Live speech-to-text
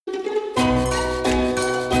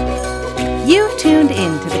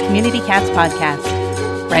Community Cats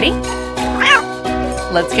podcast. Ready?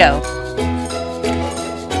 Let's go.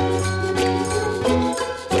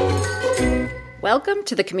 Welcome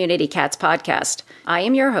to the Community Cats podcast. I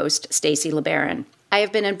am your host, Stacy LeBaron. I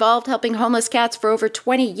have been involved helping homeless cats for over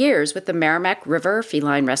 20 years with the Merrimack River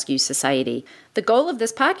Feline Rescue Society. The goal of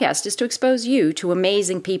this podcast is to expose you to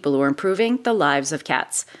amazing people who are improving the lives of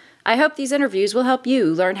cats. I hope these interviews will help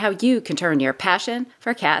you learn how you can turn your passion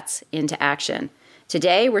for cats into action.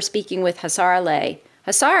 Today, we're speaking with Hasara Lay.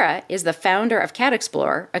 Hasara is the founder of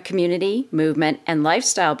Catexplorer, a community, movement, and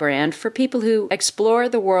lifestyle brand for people who explore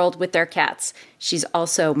the world with their cats. She's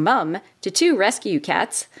also mum to two rescue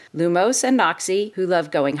cats, Lumos and Noxie, who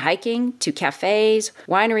love going hiking, to cafes,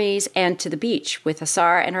 wineries, and to the beach with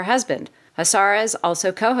Hasara and her husband. Hasara is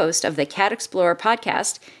also co-host of the Catexplorer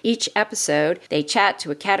podcast. Each episode, they chat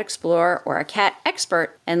to a cat explorer or a cat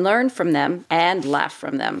expert and learn from them and laugh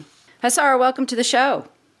from them. Hasara, welcome to the show.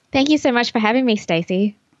 Thank you so much for having me,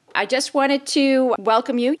 Stacy. I just wanted to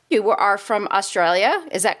welcome you. You are from Australia,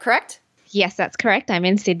 is that correct? Yes, that's correct. I'm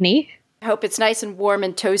in Sydney. I hope it's nice and warm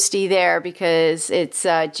and toasty there because it's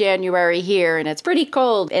January here and it's pretty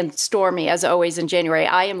cold and stormy as always in January.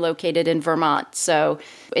 I am located in Vermont, so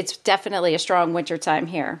it's definitely a strong winter time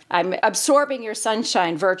here. I'm absorbing your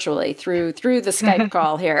sunshine virtually through the Skype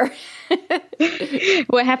call here.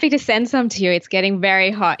 We're happy to send some to you. It's getting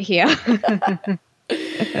very hot here.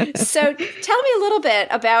 So tell me a little bit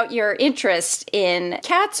about your interest in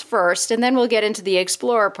cats first, and then we'll get into the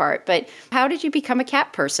explorer part. But how did you become a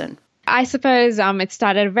cat person? I suppose it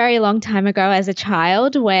started a very long time ago as a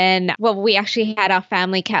child when, we actually had our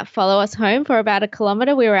family cat follow us home for about 1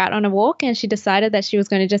 kilometer. We were out on a walk and she decided that she was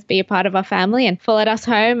going to just be a part of our family and followed us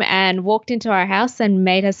home and walked into our house and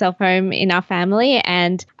made herself home in our family.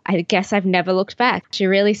 And I guess I've never looked back. She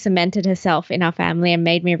really cemented herself in our family and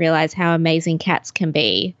made me realize how amazing cats can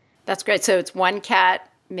be. That's great. So it's one cat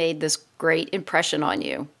made this great impression on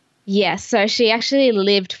you. Yes, so she actually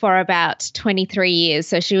lived for about 23 years.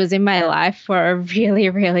 So she was in my life for a really,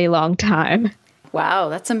 really long time. Wow,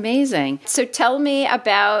 that's amazing. So tell me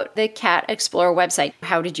about the Catexplorer website.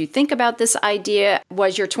 How did you think about this idea?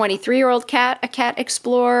 Was your 23-year-old cat a cat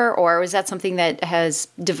explorer, or was that something that has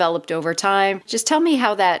developed over time? Just tell me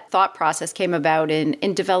how that thought process came about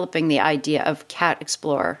in developing the idea of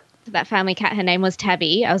Catexplorer. That family cat, her name was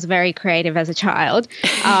Tabby. I was very creative as a child.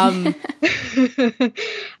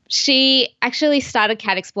 She actually started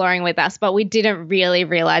cat exploring with us, but we didn't really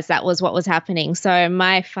realize that was what was happening. So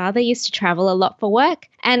my father used to travel a lot for work,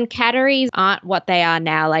 and catteries aren't what they are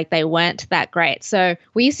now. Like, they weren't that great. So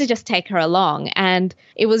we used to just take her along, and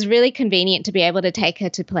it was really convenient to be able to take her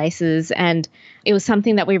to places, and it was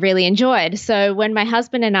something that we really enjoyed. So when my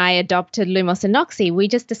husband and I adopted Lumos and Noxie, we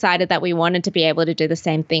just decided that we wanted to be able to do the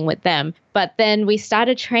same thing with them. But then we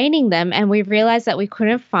started training them and we realized that we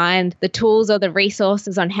couldn't find the tools or the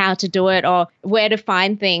resources on how to do it or where to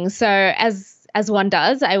find things. So as one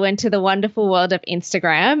does, I went to the wonderful world of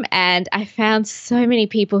Instagram and I found so many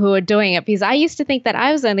people who were doing it because I used to think that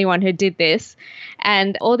I was the only one who did this.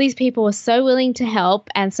 And all these people were so willing to help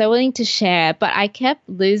and so willing to share, but I kept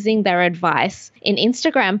losing their advice in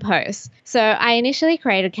Instagram posts. So I initially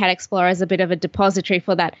created Catexplorer as a bit of a depository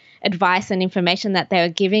for that advice and information that they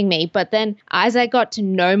were giving me. But then as I got to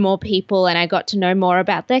know more people and I got to know more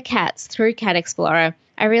about their cats through Catexplorer,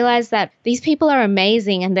 I realized that these people are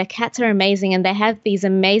amazing and their cats are amazing and they have these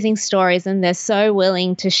amazing stories and they're so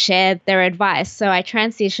willing to share their advice. So I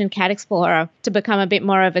transitioned Catexplorer to become a bit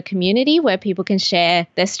more of a community where people can share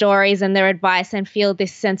their stories and their advice and feel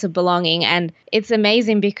this sense of belonging. And it's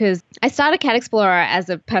amazing because I started Catexplorer as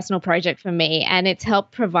a personal project for me and it's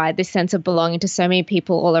helped provide this sense of belonging to so many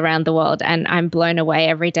people all around the world. And I'm blown away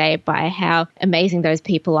every day by how amazing those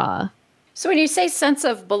people are. So when you say sense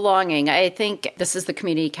of belonging, I think this is the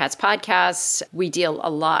Community Cats podcast. We deal a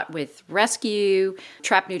lot with rescue,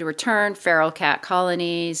 trap, neuter, return, feral cat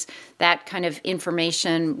colonies, that kind of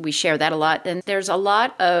information. We share that a lot. And there's a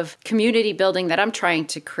lot of community building that I'm trying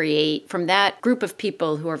to create from that group of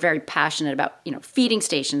people who are very passionate about, feeding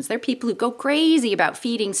stations. They're people who go crazy about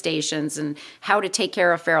feeding stations and how to take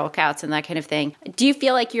care of feral cats and that kind of thing. Do you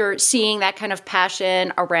feel like you're seeing that kind of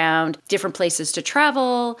passion around different places to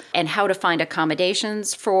travel and how to find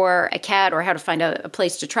accommodations for a cat or how to find a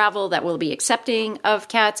place to travel that will be accepting of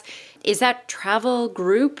cats? Is that travel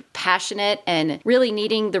group passionate and really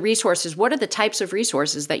needing the resources? What are the types of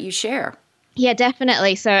resources that you share? Yeah,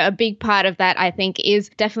 definitely. So a big part of that, I think, is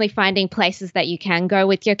definitely finding places that you can go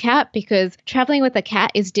with your cat, because traveling with a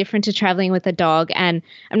cat is different to traveling with a dog. And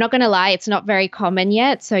I'm not going to lie, it's not very common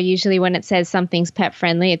yet. So usually when it says something's pet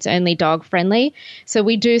friendly, it's only dog friendly. So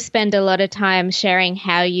we do spend a lot of time sharing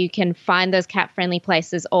how you can find those cat friendly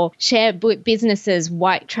places, or share businesses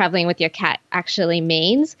what traveling with your cat actually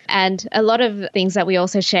means. And a lot of things that we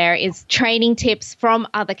also share is training tips from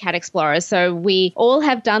other cat explorers. So we all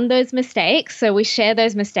have done those mistakes. So we share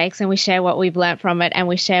those mistakes and we share what we've learned from it, and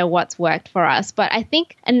we share what's worked for us. But I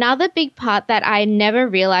think another big part that I never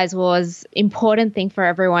realized was important thing for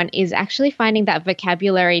everyone is actually finding that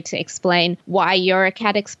vocabulary to explain why you're a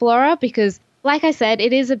cat explorer, because like I said,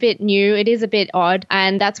 it is a bit new, it is a bit odd,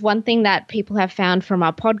 and that's one thing that people have found from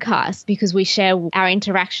our podcast, because we share our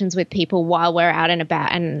interactions with people while we're out and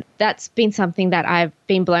about, and that's been something that I've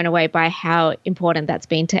been blown away by how important that's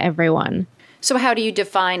been to everyone. So how do you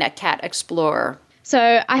define a cat explorer?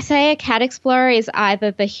 So I say a cat explorer is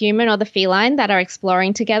either the human or the feline that are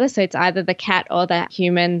exploring together. So it's either the cat or the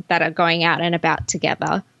human that are going out and about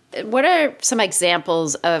together. What are some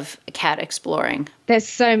examples of cat exploring? There's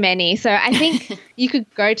so many. So I think you could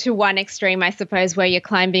go to one extreme, I suppose, where you're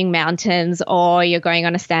climbing mountains or you're going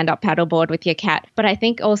on a stand-up paddleboard with your cat. But I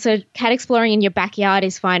think also cat exploring in your backyard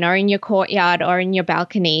is fine, or in your courtyard or in your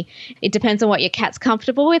balcony. It depends on what your cat's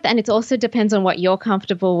comfortable with, and it also depends on what you're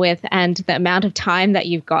comfortable with and the amount of time that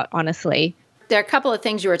you've got, honestly. There are a couple of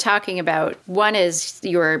things you were talking about. One is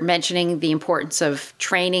you were mentioning the importance of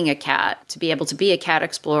training a cat to be able to be a cat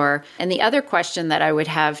explorer. And the other question that I would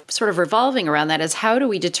have sort of revolving around that is, how do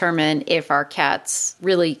we determine if our cats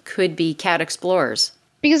really could be cat explorers?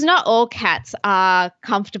 Because not all cats are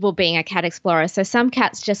comfortable being a cat explorer. So some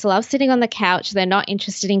cats just love sitting on the couch. They're not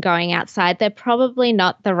interested in going outside. They're probably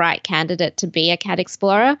not the right candidate to be a cat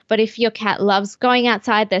explorer. But if your cat loves going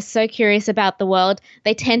outside, they're so curious about the world,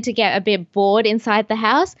 they tend to get a bit bored inside the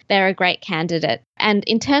house, they're a great candidate. And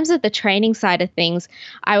in terms of the training side of things,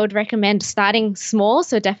 I would recommend starting small.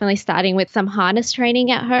 So definitely starting with some harness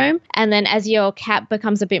training at home. And then as your cat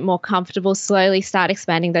becomes a bit more comfortable, slowly start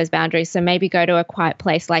expanding those boundaries. So maybe go to a quiet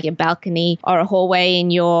place like your balcony or a hallway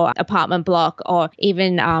in your apartment block, or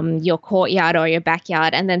even your courtyard or your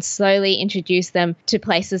backyard, and then slowly introduce them to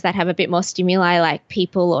places that have a bit more stimuli like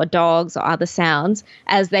people or dogs or other sounds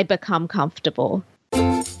as they become comfortable.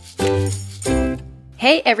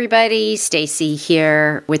 Hey everybody, Stacy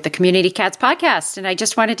here with the Community Cats podcast, and I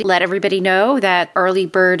just wanted to let everybody know that early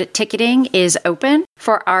bird ticketing is open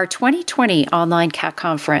for our 2020 online cat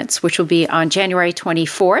conference, which will be on January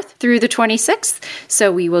 24th through the 26th.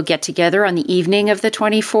 So we will get together on the evening of the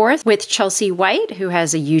 24th with Chelsea White, who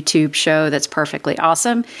has a YouTube show that's perfectly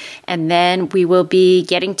awesome. And then we will be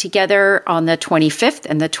getting together on the 25th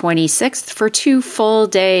and the 26th for 2 full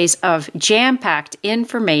days of jam-packed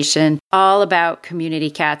information all about community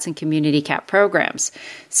cats and community cat programs.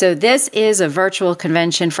 So this is a virtual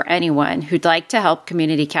convention for anyone who'd like to help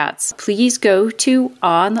community cats. Please go to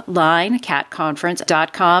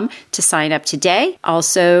onlinecatconference.com to sign up today.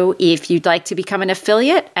 Also, if you'd like to become an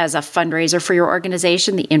affiliate as a fundraiser for your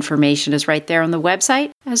organization, the information is right there on the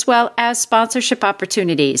website, as well as sponsorship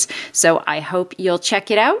opportunities. So I hope you'll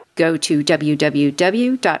check it out. Go to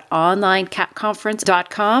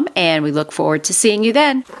www.onlinecatconference.com, and we look forward to seeing you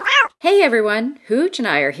then. Hey everyone, Hooch and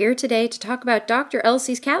I are here today to talk about Dr.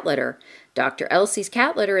 Elsie's cat litter. Dr. Elsie's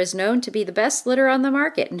cat litter is known to be the best litter on the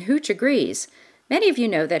market, and Hooch agrees. Many of you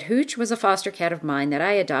know that Hooch was a foster cat of mine that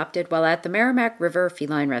I adopted while at the Merrimack River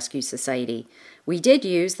Feline Rescue Society. We did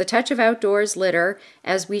use the Touch of Outdoors litter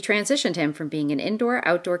as we transitioned him from being an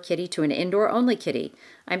indoor-outdoor kitty to an indoor-only kitty.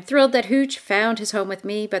 I'm thrilled that Hooch found his home with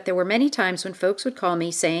me, but there were many times when folks would call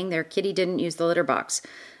me saying their kitty didn't use the litter box.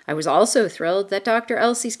 I was also thrilled that Dr.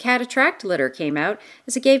 Elsie's Cat Attract litter came out,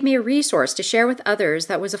 as it gave me a resource to share with others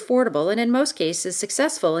that was affordable and in most cases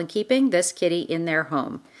successful in keeping this kitty in their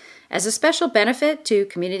home. As a special benefit to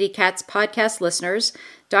Community Cats podcast listeners,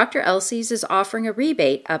 Dr. Elsie's is offering a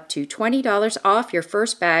rebate up to $20 off your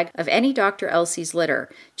first bag of any Dr. Elsie's litter.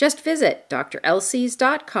 Just visit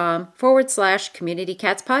drelsies.com/Community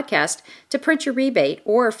Cats podcast to print your rebate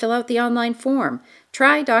or fill out the online form.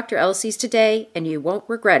 Try Dr. Elsie's today and you won't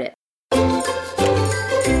regret it.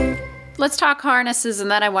 Let's talk harnesses, and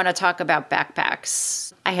then I want to talk about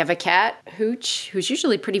backpacks. I have a cat, Hooch, who's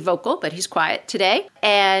usually pretty vocal, but he's quiet today,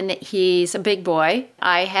 and he's a big boy.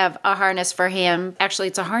 I have a harness for him. Actually,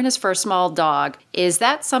 it's a harness for a small dog. Is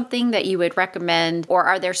that something that you would recommend, or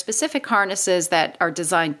are there specific harnesses that are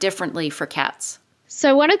designed differently for cats?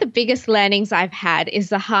 So one of the biggest learnings I've had is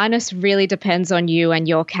the harness really depends on you and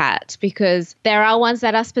your cat, because there are ones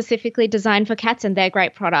that are specifically designed for cats and they're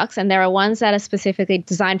great products, and there are ones that are specifically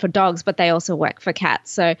designed for dogs, but they also work for cats.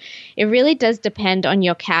 So it really does depend on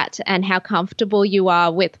your cat and how comfortable you are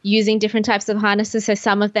with using different types of harnesses. So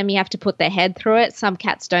some of them you have to put their head through it. Some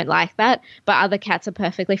cats don't like that, but other cats are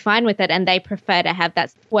perfectly fine with it and they prefer to have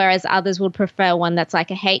that, whereas others would prefer one that's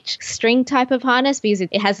like a H string type of harness because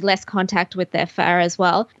it has less contact with their fur as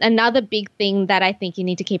well. Another big thing that I think you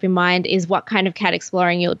need to keep in mind is what kind of cat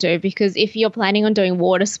exploring you'll do, because if you're planning on doing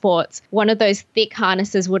water sports, one of those thick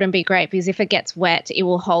harnesses wouldn't be great because if it gets wet, it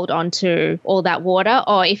will hold on to all that water.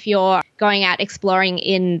 Or if you're going out exploring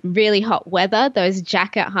in really hot weather, those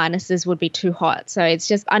jacket harnesses would be too hot. So it's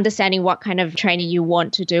just understanding what kind of training you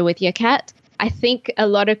want to do with your cat. I think a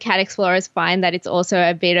lot of cat explorers find that it's also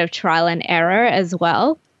a bit of trial and error as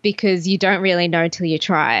well, because you don't really know till you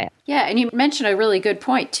try. Yeah, and you mentioned a really good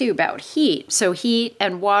point, too, about heat. So heat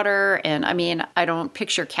and water, and I mean, I don't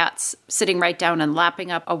picture cats sitting right down and lapping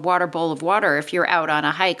up a water bowl of water if you're out on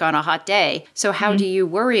a hike on a hot day. So how do you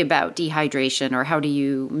worry about dehydration, or how do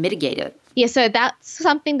you mitigate it? Yeah, so that's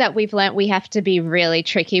something that we've learnt we have to be really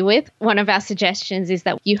tricky with. One of our suggestions is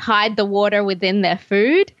that you hide the water within their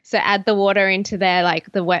food. So add the water into their, like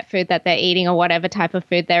the wet food that they're eating or whatever type of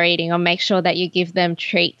food they're eating, or make sure that you give them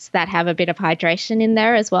treats that have a bit of hydration in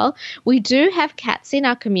there as well. We do have cats in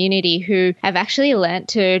our community who have actually learnt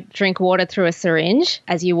to drink water through a syringe,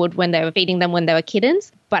 as you would when they were feeding them when they were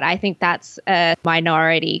kittens. But I think that's a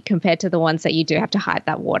minority compared to the ones that you do have to hide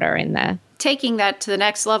that water in there. Taking that to the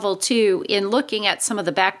next level, too, in looking at some of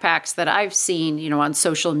the backpacks that I've seen, on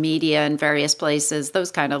social media and various places, those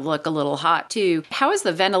kind of look a little hot, too. How is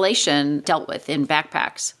the ventilation dealt with in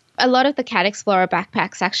backpacks? A lot of the Catexplorer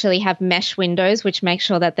backpacks actually have mesh windows, which make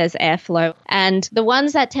sure that there's airflow. And the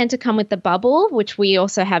ones that tend to come with the bubble, which we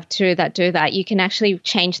also have two that do that, you can actually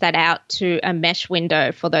change that out to a mesh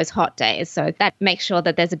window for those hot days. So that makes sure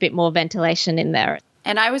that there's a bit more ventilation in there.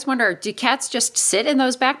 And I always wonder, do cats just sit in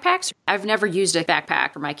those backpacks? I've never used a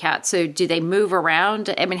backpack for my cat. So do they move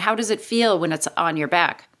around? I mean, how does it feel when it's on your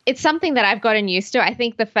back? It's something that I've gotten used to. I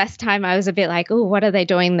think the first time I was a bit like, oh, what are they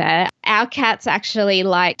doing there? Our cats actually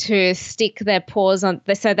like to stick their paws on,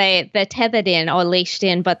 so they're tethered in or leashed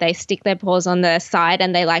in, but they stick their paws on the side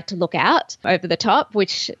and they like to look out over the top,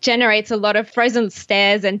 which generates a lot of frozen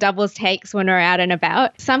stares and doubles takes when we're out and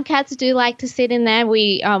about. Some cats do like to sit in there.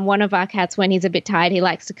 One of our cats, when he's a bit tired, he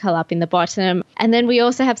likes to curl up in the bottom. And then we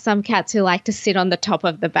also have some cats who like to sit on the top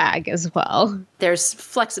of the bag as well. There's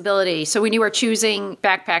flexibility. So when you are choosing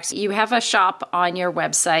backpacks, you have a shop on your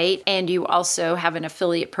website and you also have an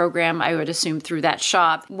affiliate program, I would assume, through that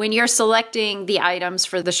shop. When you're selecting the items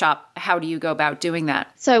for the shop, how do you go about doing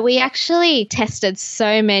that? So we actually tested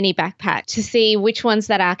so many backpacks to see which ones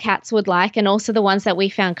that our cats would like, and also the ones that we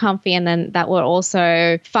found comfy and then that were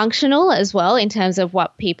also functional as well in terms of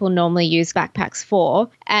what people normally use backpacks for.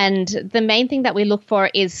 And the main thing that we look for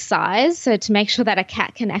is size. So to make sure that a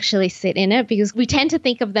cat can actually sit in it, because we tend to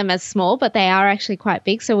think of them as small, but they are actually quite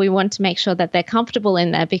big. So we want to make sure that they're comfortable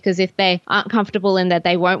in there, because if they aren't comfortable in there,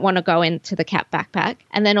 they won't want to go into the cat backpack.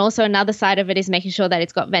 And then also another side of it is making sure that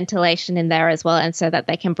it's got ventilation in there as well, and so that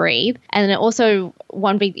they can breathe. And then also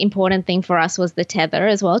one big important thing for us was the tether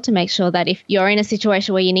as well, to make sure that if you're in a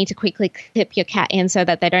situation where you need to quickly clip your cat in so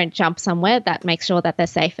that they don't jump somewhere, that makes sure that they're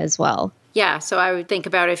safe as well. Yeah, so I would think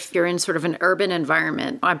about if you're in sort of an urban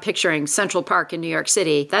environment. I'm picturing Central Park in New York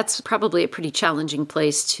City. That's probably a pretty challenging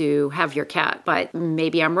place to have your cat, but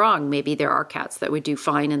maybe I'm wrong. Maybe there are cats that would do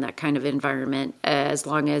fine in that kind of environment as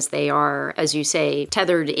long as they are, as you say,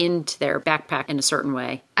 tethered into their backpack in a certain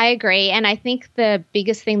way. I agree. And I think the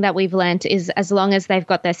biggest thing that we've learned is as long as they've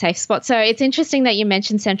got their safe spot. So it's interesting that you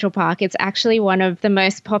mentioned Central Park. It's actually one of the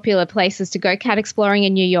most popular places to go cat exploring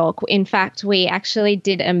in New York. In fact, we actually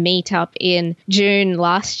did a meetup in June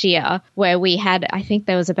last year where we had, I think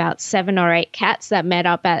there was about 7 or 8 cats that met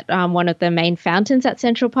up at one of the main fountains at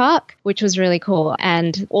Central Park, which was really cool.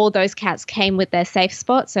 And all those cats came with their safe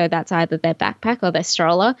spot. So that's either their backpack or their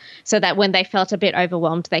stroller, so that when they felt a bit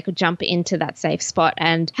overwhelmed, they could jump into that safe spot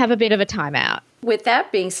and have a bit of a timeout. With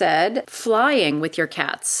that being said, flying with your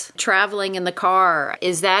cats, traveling in the car,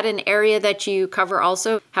 is that an area that you cover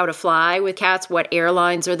also? How to fly with cats? What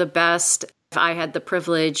airlines are the best? I had the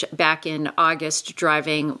privilege back in August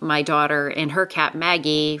driving my daughter and her cat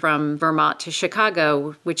Maggie from Vermont to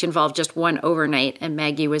Chicago, which involved just one overnight. And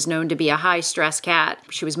Maggie was known to be a high-stress cat.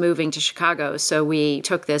 She was moving to Chicago, so we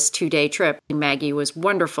took this 2-day trip. Maggie was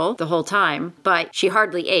wonderful the whole time, but she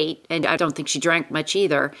hardly ate, and I don't think she drank much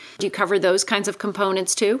either. Do you cover those kinds of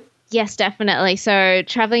components too? Yes, definitely. So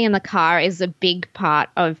traveling in the car is a big part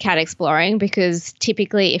of cat exploring because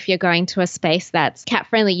typically if you're going to a space that's cat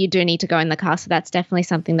friendly, you do need to go in the car. So that's definitely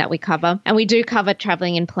something that we cover. And we do cover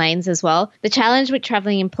traveling in planes as well. The challenge with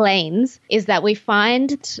traveling in planes is that we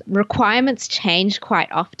find requirements change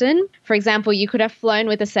quite often. For example, you could have flown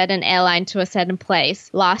with a certain airline to a certain place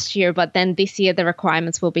last year, but then this year the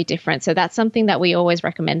requirements will be different. So that's something that we always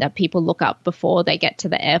recommend that people look up before they get to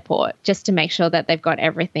the airport, just to make sure that they've got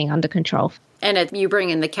everything under control. And you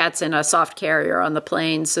bring in the cats in a soft carrier on the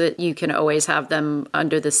plane so that you can always have them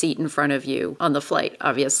under the seat in front of you on the flight,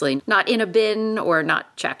 obviously. Not in a bin or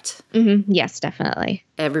not checked. Mm-hmm. Yes, definitely.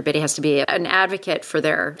 Everybody has to be an advocate for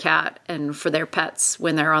their cat and for their pets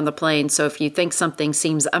when they're on the plane. So if you think something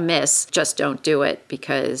seems amiss, just don't do it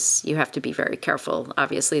because you have to be very careful.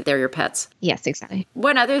 Obviously, they're your pets. Yes, exactly.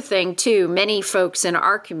 One other thing, too, many folks in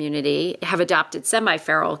our community have adopted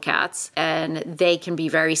semi-feral cats, and they can be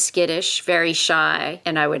very skittish, very shy,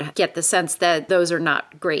 and I would get the sense that those are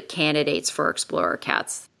not great candidates for explorer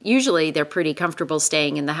cats. Usually they're pretty comfortable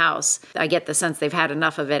staying in the house. I get the sense they've had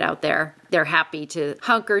enough of it out there. They're happy to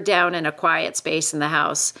hunker down in a quiet space in the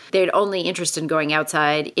house. They're only interested in going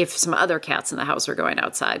outside if some other cats in the house are going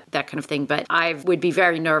outside, that kind of thing. But I would be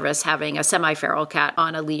very nervous having a semi-feral cat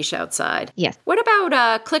on a leash outside. Yes. What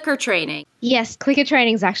about clicker training? Yes, clicker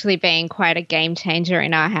training is actually being quite a game changer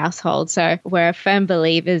in our household. So we're firm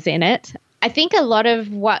believers in it. I think a lot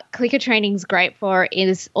of what clicker training is great for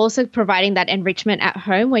is also providing that enrichment at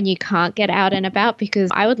home when you can't get out and about, because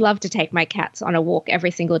I would love to take my cats on a walk every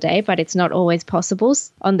single day, but it's not always possible.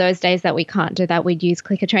 On those days that we can't do that, we'd use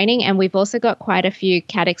clicker training. And we've also got quite a few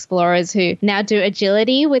cat explorers who now do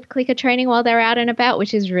agility with clicker training while they're out and about,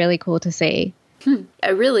 which is really cool to see. I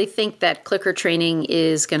really think that clicker training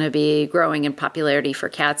is going to be growing in popularity for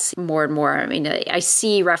cats more and more. I mean, I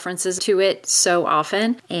see references to it so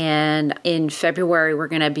often. And in February, we're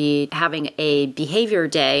going to be having a behavior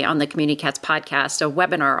day on the Community Cats podcast, a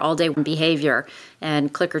webinar all day on behavior.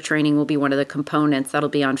 And clicker training will be one of the components. That'll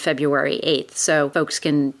be on February 8th. So folks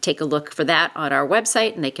can take a look for that on our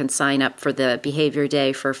website, and they can sign up for the behavior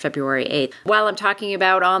day for February 8th. While I'm talking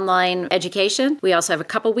about online education, we also have a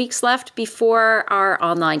couple weeks left before our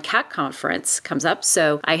online cat conference comes up.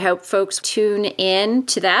 So I hope folks tune in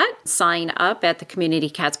to that. Sign up at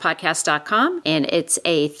thecommunitycatspodcast.com. And it's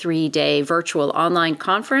a 3-day virtual online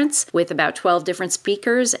conference with about 12 different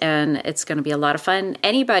speakers. And it's going to be a lot of fun.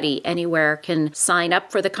 Anybody, anywhere can sign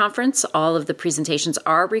up for the conference. All of the presentations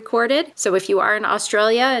are recorded. So if you are in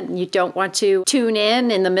Australia and you don't want to tune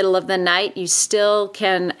in the middle of the night, you still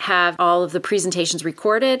can have all of the presentations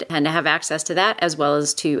recorded and have access to that, as well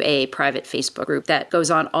as to a private Facebook group that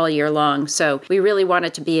goes on all year long. So we really want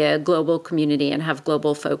it to be a global community and have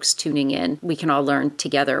global folks tuning in. We can all learn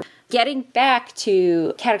together. Getting back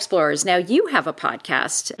to Cat Explorers, now you have a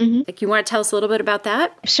podcast. Mm-hmm. You want to tell us a little bit about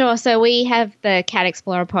that? Sure. So we have the Cat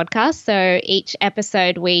Explorer podcast. So each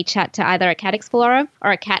episode we chat to either a cat explorer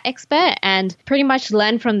or a cat expert and pretty much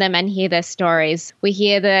learn from them and hear their stories. We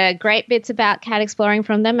hear the great bits about cat exploring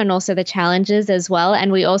from them and also the challenges as well. And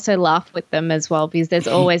we also laugh with them as well because there's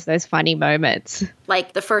always those funny moments.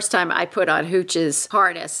 Like the first time I put on Hooch's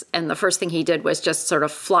harness and the first thing he did was just sort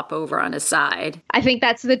of flop over on his side. I think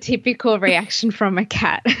that's the typical reaction from a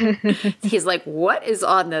cat. He's like, what is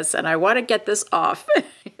on this? And I want to get this off.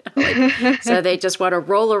 So they just want to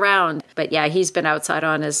roll around. But yeah, he's been outside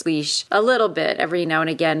on his leash a little bit every now and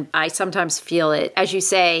again. I sometimes feel it. As you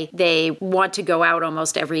say, they want to go out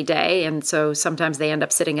almost every day. And so sometimes they end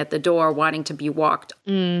up sitting at the door wanting to be walked.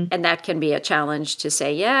 And that can be a challenge to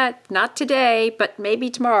say, yeah, not today, but maybe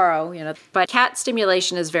tomorrow, But cat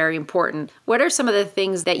stimulation is very important. What are some of the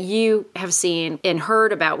things that you have seen and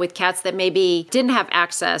heard about with cats that maybe didn't have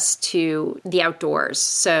access to the outdoors?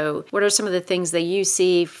 So what are some of the things that you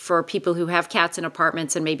see for people who have cats in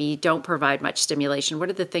apartments and maybe don't provide much stimulation? What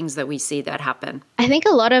are the things that we see that happen? I think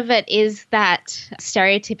a lot of it is that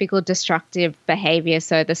stereotypical destructive behavior.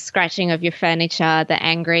 So the scratching of your furniture, the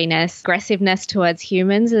angriness, aggressiveness towards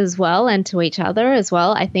humans as well and to each other as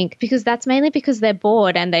well. I think because that's mainly because they're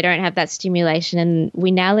bored and they don't have that stimulation. And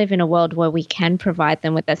we now live in a world where we can provide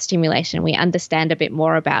them with that stimulation. We understand a bit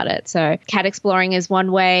more about it. So cat exploring is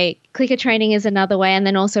one way. Clicker training is another way, and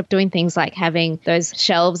then also doing things like having those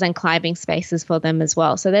shelves and climbing spaces for them as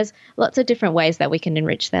well. So there's lots of different ways that we can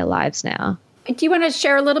enrich their lives now. Do you want to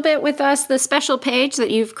share a little bit with us the special page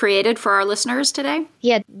that you've created for our listeners today?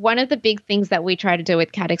 Yeah, one of the big things that we try to do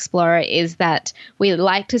with Catexplorer is that we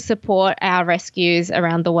like to support our rescues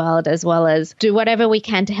around the world as well as do whatever we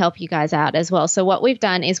can to help you guys out as well. So what we've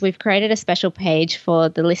done is we've created a special page for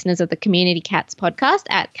the listeners of the Community Cats podcast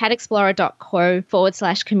at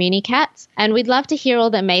catexplorer.co/communitycats. And we'd love to hear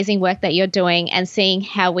all the amazing work that you're doing and seeing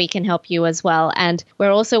how we can help you as well. And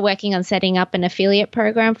we're also working on setting up an affiliate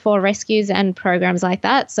program for rescues and programs like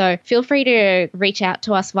that. So feel free to reach out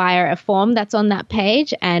to us via a form that's on that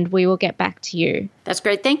page and we will get back to you. That's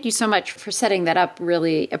great. Thank you so much for setting that up.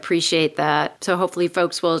 Really appreciate that. So hopefully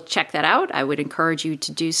folks will check that out. I would encourage you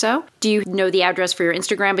to do so. Do you know the address for your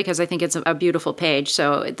Instagram? Because I think it's a beautiful page.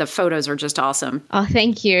 So the photos are just awesome. Oh,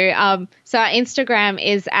 thank you. So our Instagram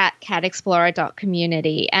is at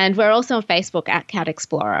catexplorer.community and we're also on Facebook at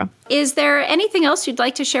Catexplorer. Is there anything else you'd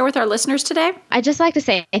like to share with our listeners today? I'd just like to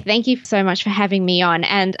say thank you so much for having me on.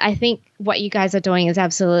 And I think what you guys are doing is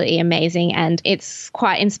absolutely amazing and it's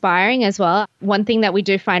quite inspiring as well. One thing that we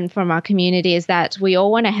do find from our community is that we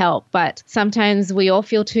all want to help, but sometimes we all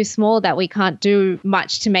feel too small that we can't do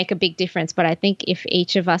much to make a big difference. But I think if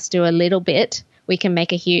each of us do a little bit, we can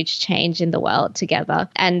make a huge change in the world together.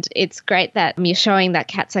 And it's great that you're showing that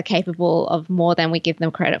cats are capable of more than we give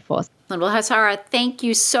them credit for. Well, Hasara, thank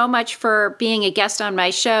you so much for being a guest on my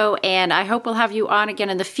show, and I hope we'll have you on again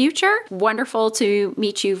in the future. Wonderful to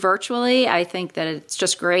meet you virtually. I think that it's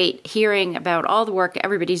just great hearing about all the work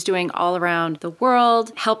everybody's doing all around the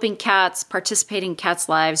world, helping cats, participating in cats'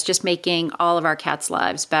 lives, just making all of our cats'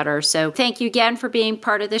 lives better. So thank you again for being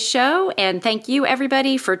part of this show, and thank you,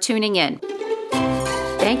 everybody, for tuning in.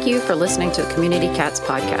 Thank you for listening to the Community Cats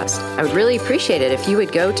podcast. I would really appreciate it if you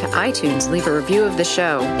would go to iTunes and leave a review of the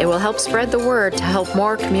show. It will help spread the word to help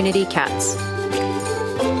more community cats.